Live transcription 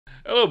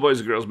Hello, boys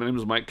and girls. My name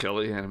is Mike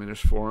Kelly, Animators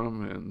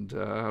Forum and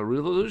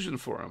Real Illusion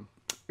Forum.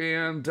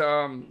 And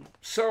the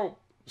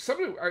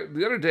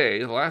other day,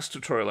 the last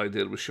tutorial I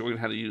did was showing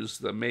how to use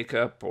the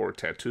makeup or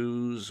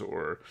tattoos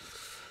or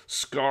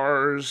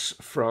scars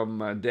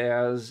from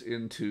Daz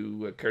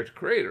into Character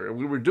Creator. And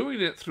we were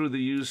doing it through the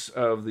use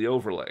of the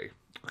overlay.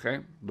 Okay?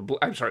 The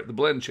blend channel.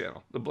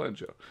 The blend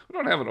channel. We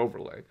don't have an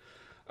overlay.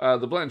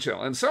 The blend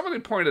channel. And somebody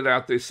pointed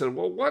out, they said,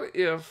 well, what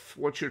if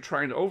what you're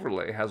trying to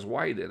overlay has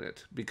white in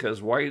it?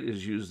 Because white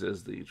is used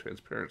as the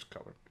transparency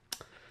color.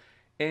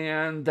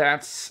 And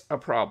that's a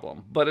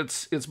problem. But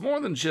it's more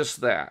than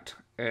just that,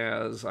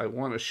 as I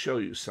want to show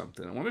you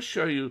something. I want to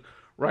show you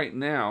right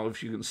now,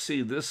 if you can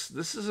see this,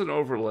 this is an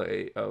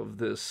overlay of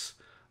this.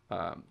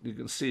 You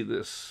can see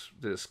this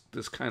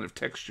kind of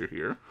texture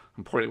here.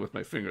 I'm pointing with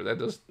my finger. That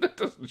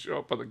doesn't show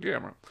up on the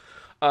camera.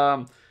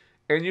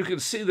 And you can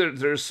see that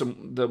there's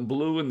the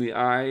blue in the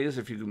eyes.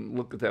 If you can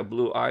look at that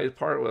blue eye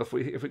part, well, if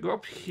we go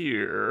up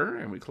here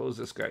and we close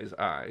this guy's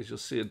eyes, you'll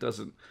see it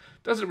doesn't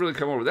really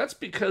come over. That's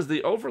because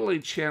the overlay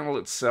channel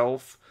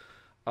itself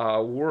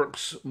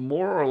works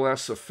more or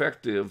less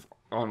effective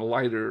on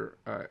lighter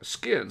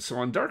skin. So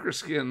on darker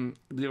skin,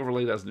 the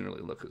overlay doesn't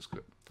really look as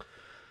good.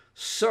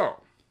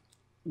 So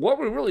what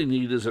we really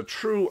need is a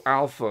true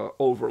alpha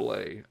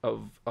overlay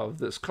of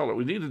this color.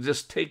 We need to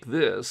just take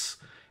this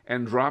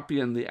and drop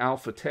in the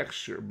alpha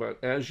texture.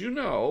 But as you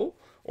know,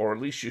 or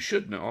at least you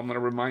should know, I'm going to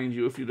remind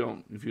you if you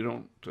don't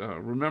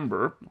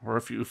remember, or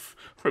if you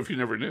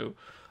never knew,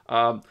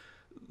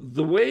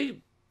 the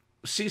way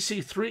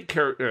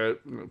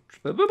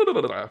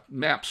CC3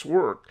 maps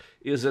work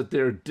is that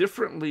they're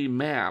differently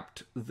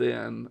mapped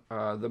than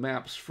the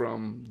maps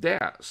from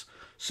Daz.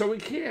 So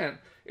it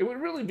would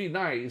really be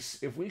nice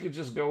if we could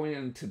just go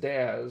into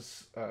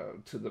Daz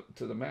to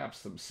the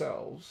maps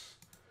themselves.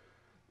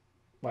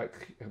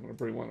 Like, I'm going to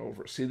bring one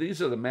over. See, these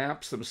are the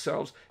maps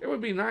themselves. It would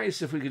be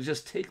nice if we could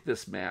just take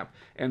this map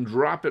and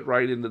drop it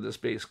right into this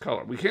base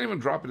color. We can't even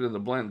drop it in the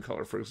blend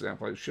color, for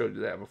example. I showed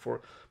you that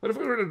before. But if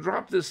we were to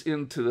drop this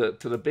into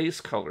the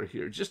base color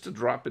here, just to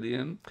drop it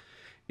in,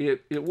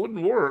 it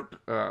wouldn't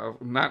work.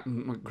 Not,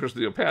 of course,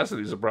 the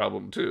opacity is a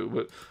problem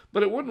too,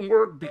 but it wouldn't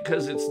work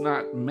because it's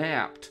not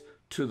mapped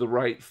to the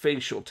right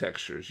facial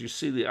textures. You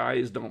see the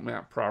eyes don't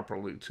map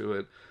properly to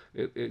it.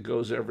 It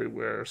goes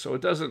everywhere. So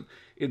it doesn't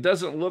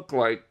look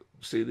like,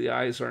 see, the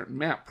eyes aren't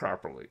mapped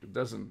properly.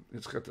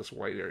 It's got this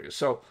white area.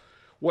 So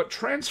what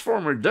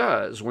Transformer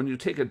does when you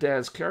take a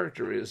Daz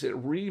character is it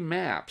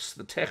remaps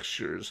the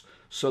textures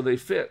so they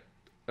fit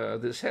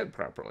this head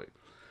properly.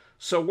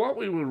 So what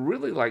we would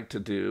really like to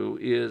do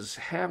is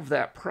have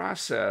that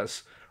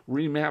process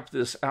remap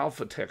this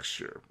alpha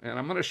texture. And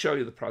I'm going to show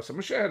you the process. I'm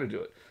going to show you how to do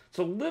it. It's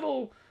a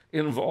little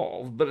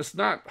involved, but it's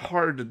not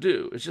hard to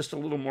do. It's just a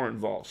little more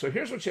involved. So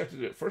here's what you have to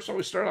do. First of all,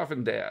 we start off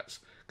in Daz.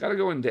 Got to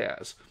go in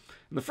Daz.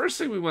 And the first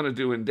thing we want to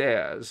do in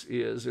Daz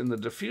is in the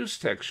diffuse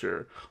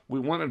texture,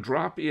 we want to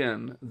drop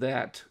in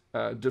that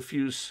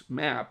diffuse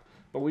map,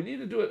 but we need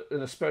to do it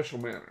in a special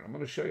manner. I'm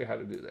going to show you how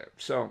to do that.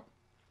 So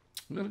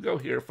I'm going to go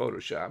here,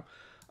 Photoshop.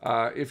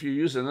 If you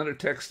use another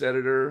text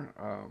editor,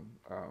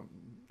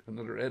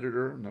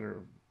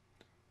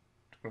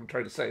 I'm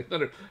trying to say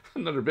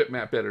another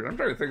bitmap editor. I'm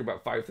trying to think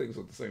about 5 things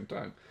at the same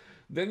time.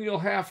 Then you'll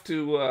have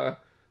to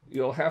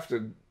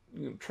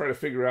try to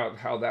figure out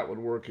how that would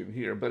work in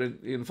here. But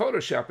in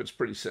Photoshop, it's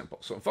pretty simple.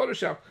 So in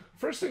Photoshop,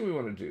 first thing we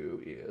want to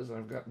do is,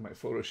 I've got my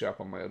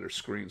Photoshop on my other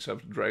screen, so I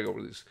have to drag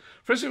over these.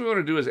 First thing we want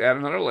to do is add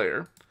another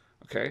layer.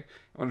 Okay,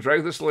 I want to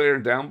drag this layer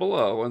down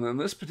below, and then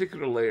this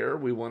particular layer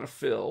we want to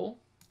fill.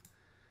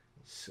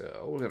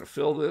 So we're going to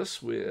fill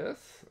this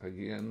with,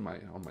 again,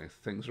 all my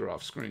things are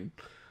off screen.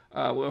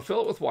 We'll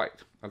fill it with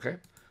white, okay?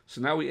 So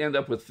now we end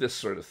up with this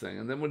sort of thing.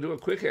 And then we'll do a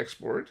quick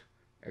export.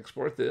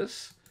 Export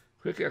this.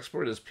 Quick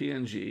export as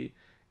PNG.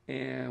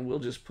 And we'll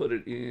just put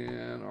it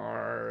in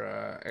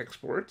our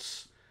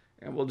exports.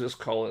 And we'll just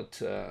call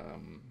it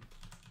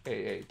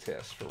AA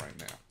test for right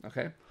now,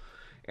 okay?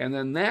 And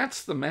then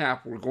that's the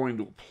map we're going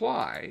to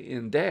apply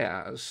in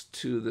Daz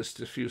to this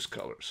diffuse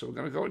color. So we're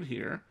going to go in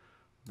here,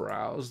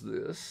 browse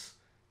this,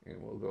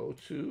 and we'll go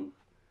to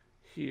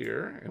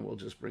here, and we'll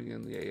just bring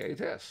in the AA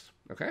test.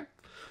 Okay,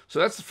 so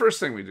that's the first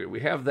thing we do.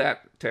 We have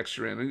that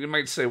texture in, and you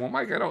might say, "Well,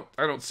 Mike, I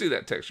don't see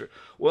that texture."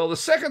 Well, the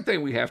second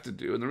thing we have to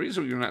do, and the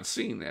reason you're not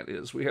seeing that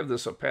is we have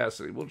this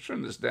opacity. We'll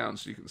turn this down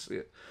so you can see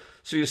it.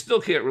 So you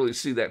still can't really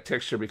see that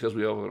texture because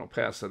we have an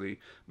opacity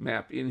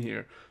map in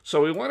here.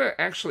 So we want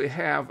to actually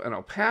have an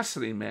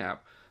opacity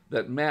map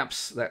that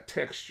maps that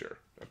texture.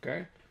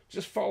 Okay.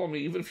 Just follow me,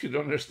 even if you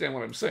don't understand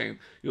what I'm saying,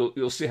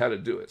 you'll see how to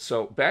do it.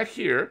 So back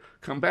here,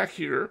 come back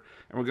here,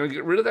 and we're going to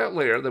get rid of that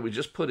layer that we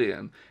just put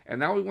in, and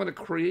now we want to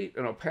create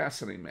an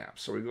opacity map.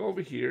 So we go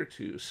over here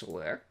to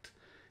select,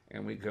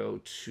 and we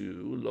go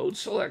to load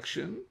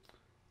selection,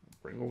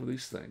 bring over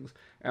these things,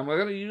 and we're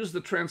going to use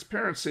the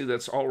transparency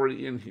that's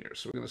already in here.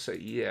 So we're going to say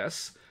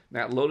yes.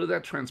 Now it loaded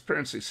that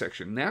transparency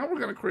section. Now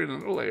we're going to create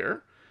another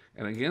layer,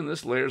 and again,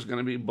 this layer is going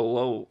to be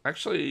below,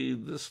 actually,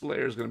 this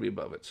layer is going to be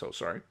above it, so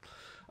sorry.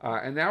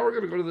 And now we're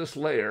going to go to this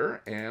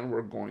layer, and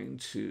we're going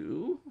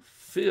to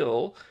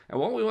fill. And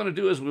what we want to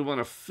do is we want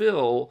to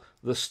fill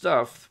the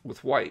stuff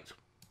with white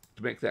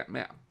to make that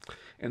map.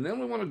 And then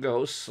we want to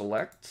go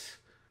select.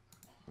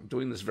 I'm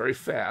doing this very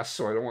fast,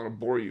 so I don't want to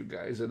bore you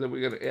guys. And then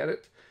we're going to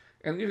edit.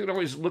 And you can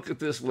always look at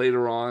this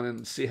later on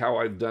and see how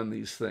I've done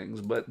these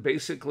things. But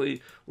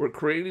basically, we're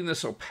creating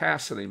this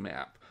opacity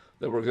map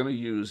that we're going to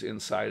use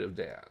inside of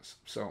Daz.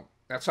 So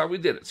that's how we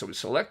did it. So we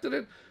selected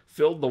it,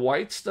 filled the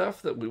white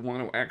stuff that we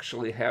want to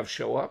actually have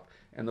show up,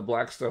 and the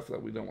black stuff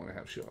that we don't want to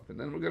have show up. And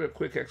then we're going to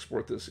quick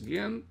export this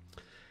again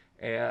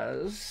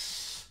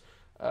as,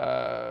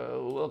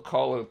 we'll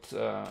call it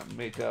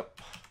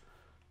Makeup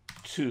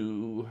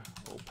to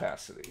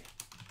Opacity.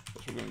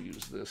 We're going to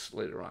use this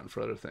later on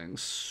for other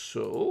things.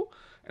 So,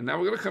 and now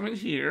we're going to come in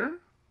here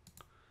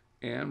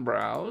and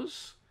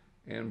browse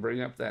and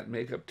bring up that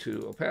makeup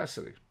to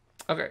opacity.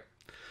 Okay.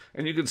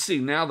 And you can see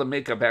now the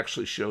makeup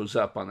actually shows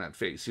up on that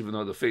face, even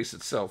though the face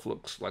itself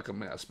looks like a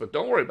mess. But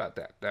don't worry about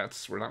that.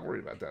 We're not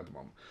worried about that at the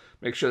moment.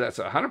 Make sure that's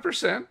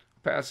 100%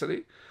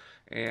 opacity.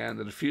 And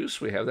the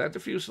diffuse, we have that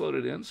diffuse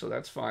loaded in, so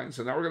that's fine.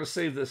 So now we're going to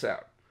save this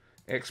out.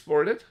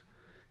 Export it,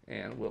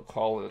 and we'll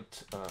call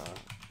it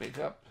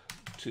makeup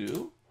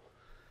to.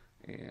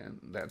 And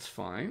that's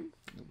fine.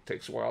 It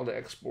takes a while to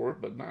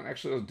export, but not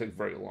actually doesn't take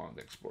very long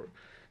to export.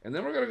 And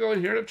then we're going to go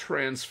in here to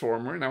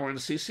Transformer. Now we're in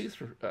the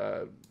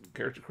CC3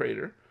 character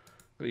creator.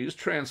 We're going to use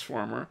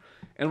Transformer.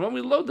 And when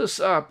we load this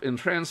up in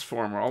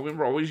Transformer,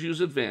 remember, always use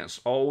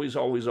Advanced. Always,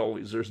 always,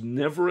 always. There's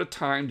never a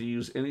time to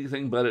use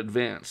anything but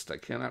Advanced. I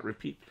cannot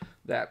repeat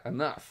that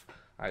enough.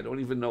 I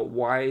don't even know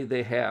why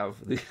they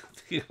have the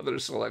other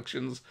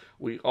selections.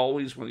 We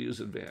always want to use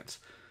Advanced.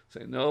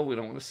 Say, no, we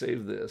don't want to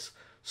save this.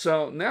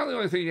 So now the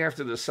only thing you have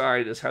to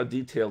decide is how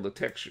detailed the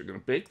texture. You're going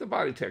to bake the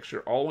body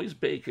texture. Always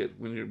bake it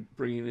when you're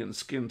bringing in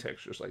skin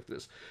textures like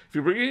this. If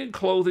you're bringing in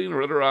clothing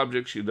or other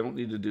objects, you don't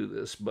need to do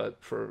this.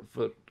 But for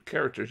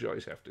characters, you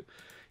always have to.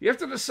 You have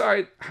to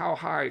decide how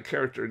high a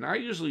character. And I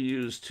usually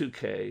use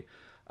 2K.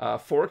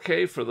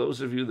 4K for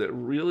those of you that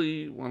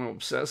really want to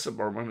obsess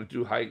or want to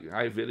do high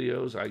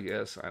videos, I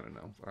guess. I don't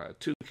know.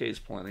 2K is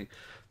plenty.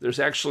 There's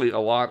actually a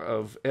lot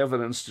of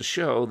evidence to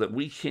show that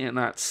we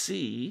cannot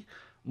see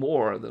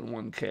more than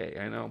 1K.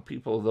 I know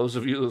people, those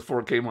of you with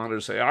 4K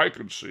monitors say, I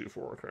can see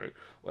 4K.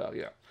 Well,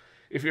 yeah.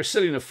 If you're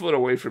sitting a foot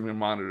away from your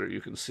monitor,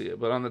 you can see it.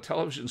 But on the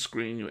television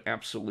screen, you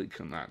absolutely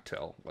cannot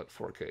tell what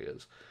 4K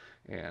is.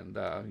 And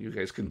you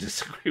guys can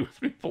disagree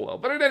with me below.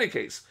 But in any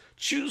case,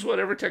 choose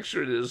whatever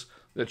texture it is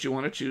that you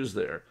want to choose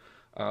there.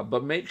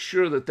 But make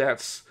sure that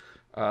that's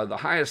the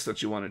highest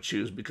that you want to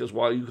choose, because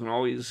while you can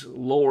always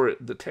lower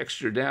the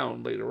texture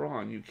down later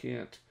on, you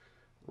can't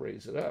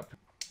raise it up.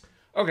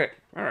 Okay,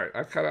 all right,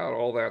 I cut out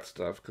all that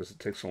stuff because it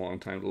takes a long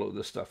time to load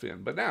this stuff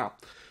in. But now,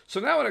 so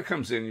now when it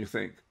comes in, you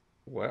think,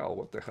 well,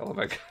 what the hell have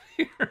I got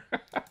here?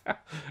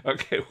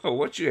 Okay, well,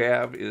 what you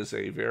have is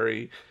a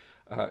very,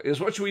 is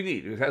what we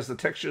need. It has the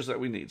textures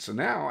that we need. So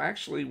now,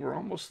 actually, we're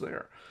almost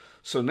there.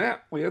 So now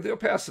we have the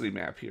opacity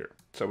map here.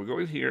 So we go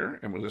in here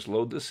and we'll just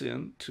load this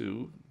in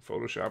to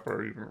Photoshop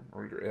or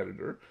your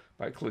editor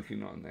by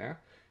clicking on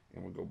that.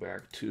 And we'll go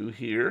back to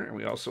here, and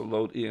we also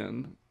load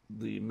in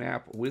the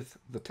map with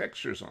the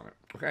textures on it.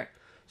 Okay,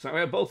 so now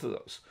we have both of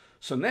those.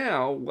 So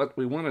now what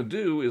we want to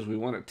do is we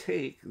want to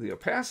take the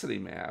opacity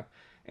map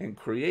and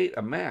create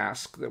a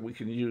mask that we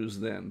can use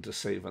then to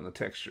save on the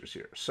textures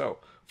here. So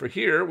for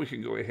here, we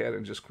can go ahead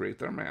and just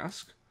create our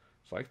mask.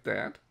 It's like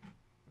that.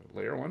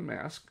 Layer 1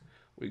 mask.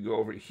 We go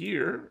over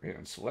here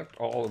and select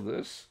all of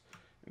this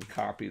and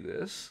copy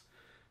this.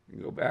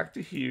 And go back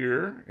to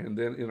here, and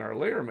then in our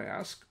layer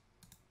mask,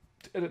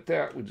 to edit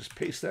that, we just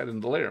paste that in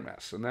the layer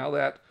mask. So now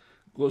that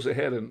goes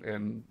ahead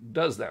and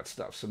does that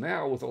stuff. So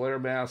now with the layer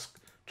mask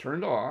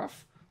turned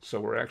off, so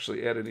we're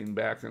actually editing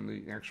back in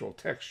the actual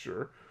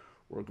texture,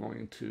 we're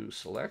going to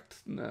select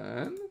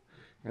none,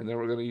 and then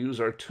we're going to use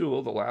our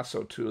tool, the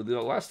Lasso Tool.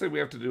 The last thing we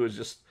have to do is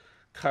just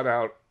cut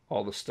out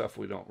all the stuff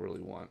we don't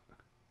really want.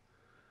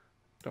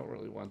 Don't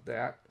really want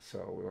that,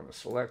 so we want to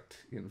select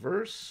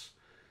inverse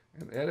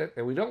and edit,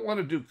 and we don't want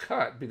to do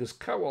cut, because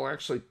cut will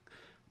actually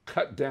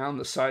cut down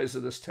the size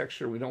of this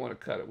texture. We don't want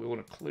to cut it. We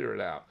want to clear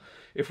it out.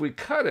 If we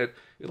cut it,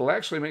 it'll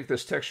actually make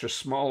this texture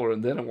smaller,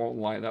 and then it won't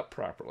line up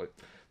properly.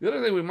 The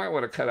other thing we might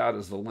want to cut out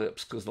is the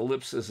lips, because the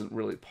lips isn't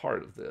really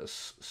part of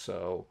this,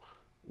 so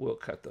we'll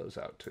cut those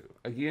out too.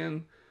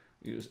 Again,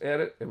 use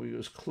edit, and we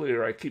use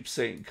clear. I keep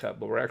saying cut,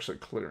 but we're actually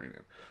clearing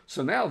it.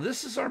 So now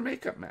this is our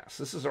makeup mask.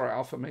 This is our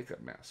alpha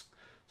makeup mask.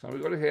 So we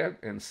go ahead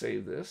and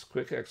save this,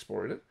 quick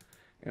export it,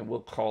 and we'll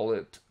call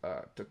it,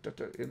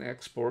 in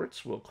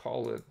exports, we'll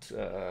call it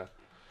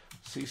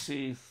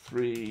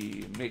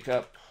CC3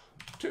 Makeup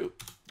 2,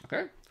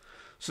 okay?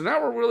 So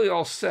now we're really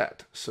all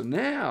set. So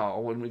now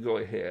when we go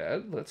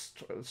ahead, let's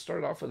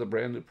start off with a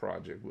brand new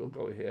project. We'll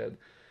go ahead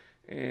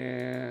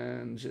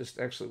and just,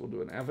 actually we'll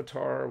do an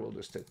avatar. We'll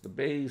just take the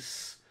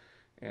base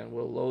and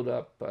we'll load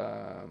up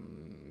her.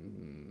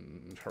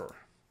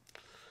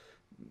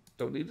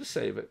 Don't need to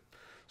save it.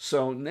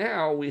 So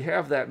now we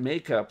have that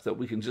makeup that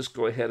we can just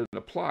go ahead and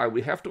apply.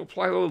 We have to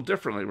apply a little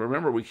differently.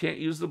 Remember, we can't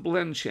use the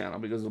blend channel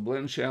because the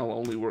blend channel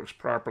only works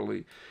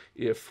properly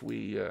if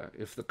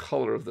the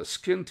color of the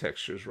skin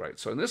texture is right.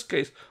 So in this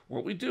case,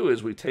 what we do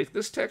is we take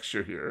this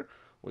texture here,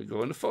 we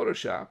go into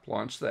Photoshop,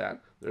 launch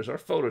that. There's our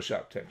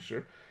Photoshop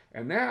texture.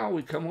 And now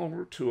we come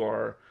over to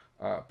our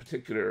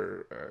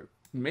particular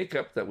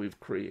makeup that we've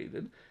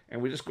created,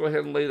 and we just go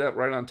ahead and lay that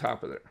right on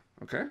top of there.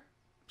 Okay?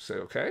 Say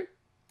okay.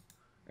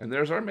 And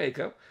there's our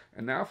makeup.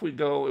 And now if we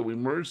go and we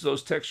merge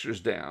those textures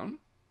down,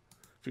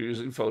 if you're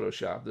using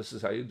Photoshop, this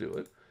is how you do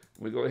it.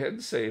 We go ahead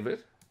and save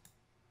it.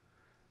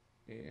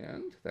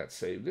 And that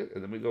saved it.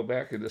 And then we go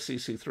back into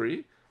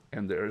CC3,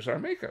 and there's our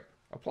makeup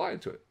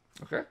applied to it.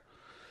 Okay?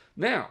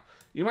 Now,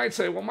 you might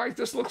say, well, Mike,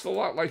 this looks a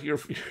lot like your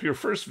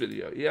first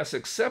video. Yes,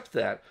 except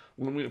that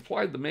when we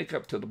applied the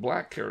makeup to the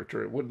black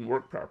character, it wouldn't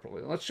work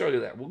properly. Let's show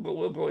you that.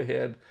 We'll go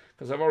ahead,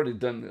 because I've already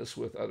done this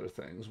with other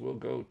things. We'll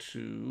go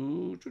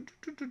to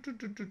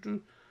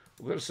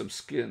some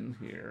skin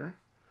here,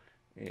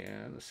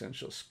 and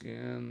essential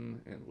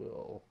skin, and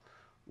we'll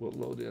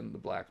load in the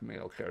black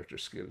male character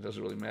skin. It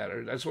doesn't really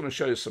matter. I just want to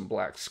show you some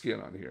black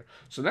skin on here.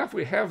 So now if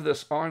we have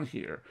this on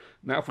here,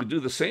 now if we do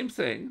the same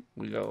thing,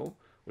 we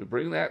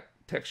bring that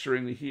texture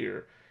into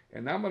here,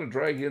 and now I'm going to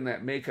drag in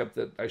that makeup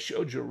that I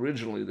showed you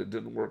originally that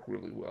didn't work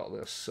really well.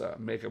 This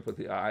makeup with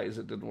the eyes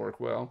that didn't work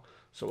well.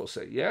 So we'll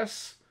say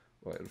yes,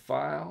 go ahead and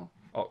file.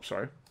 Oh,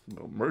 sorry.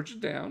 We'll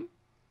merge down,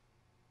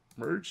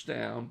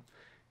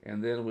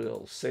 and then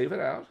we'll save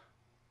it out.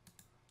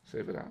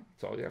 Save it out.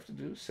 That's all you have to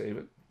do. Save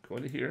it. Go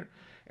into here.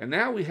 And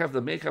now we have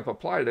the makeup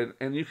applied,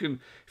 and you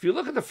can, if you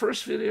look at the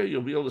first video,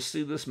 you'll be able to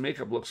see this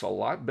makeup looks a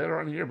lot better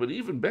on here, but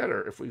even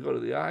better if we go to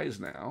the eyes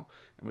now,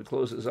 and we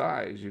close his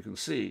eyes, you can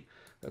see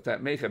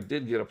that makeup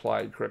did get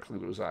applied correctly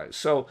to his eyes.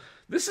 So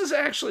this is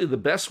actually the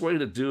best way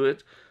to do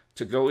it,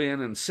 to go in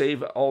and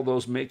save all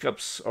those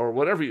makeups, or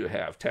whatever you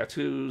have,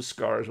 tattoos,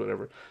 scars,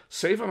 whatever.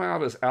 Save them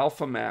out as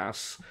alpha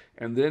masks,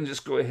 and then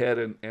just go ahead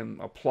and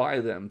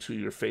apply them to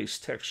your face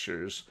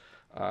textures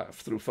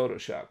through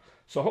Photoshop.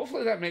 So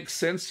hopefully that makes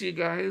sense to you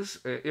guys.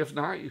 If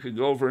not, you could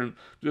go over and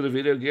do the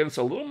video again. It's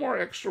a little more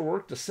extra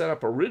work to set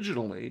up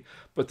originally,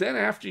 but then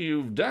after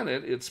you've done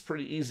it, it's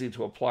pretty easy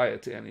to apply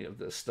it to any of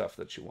this stuff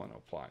that you want to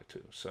apply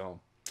to. So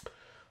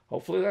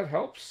hopefully that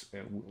helps,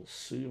 and we'll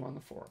see you on the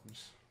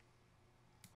forums.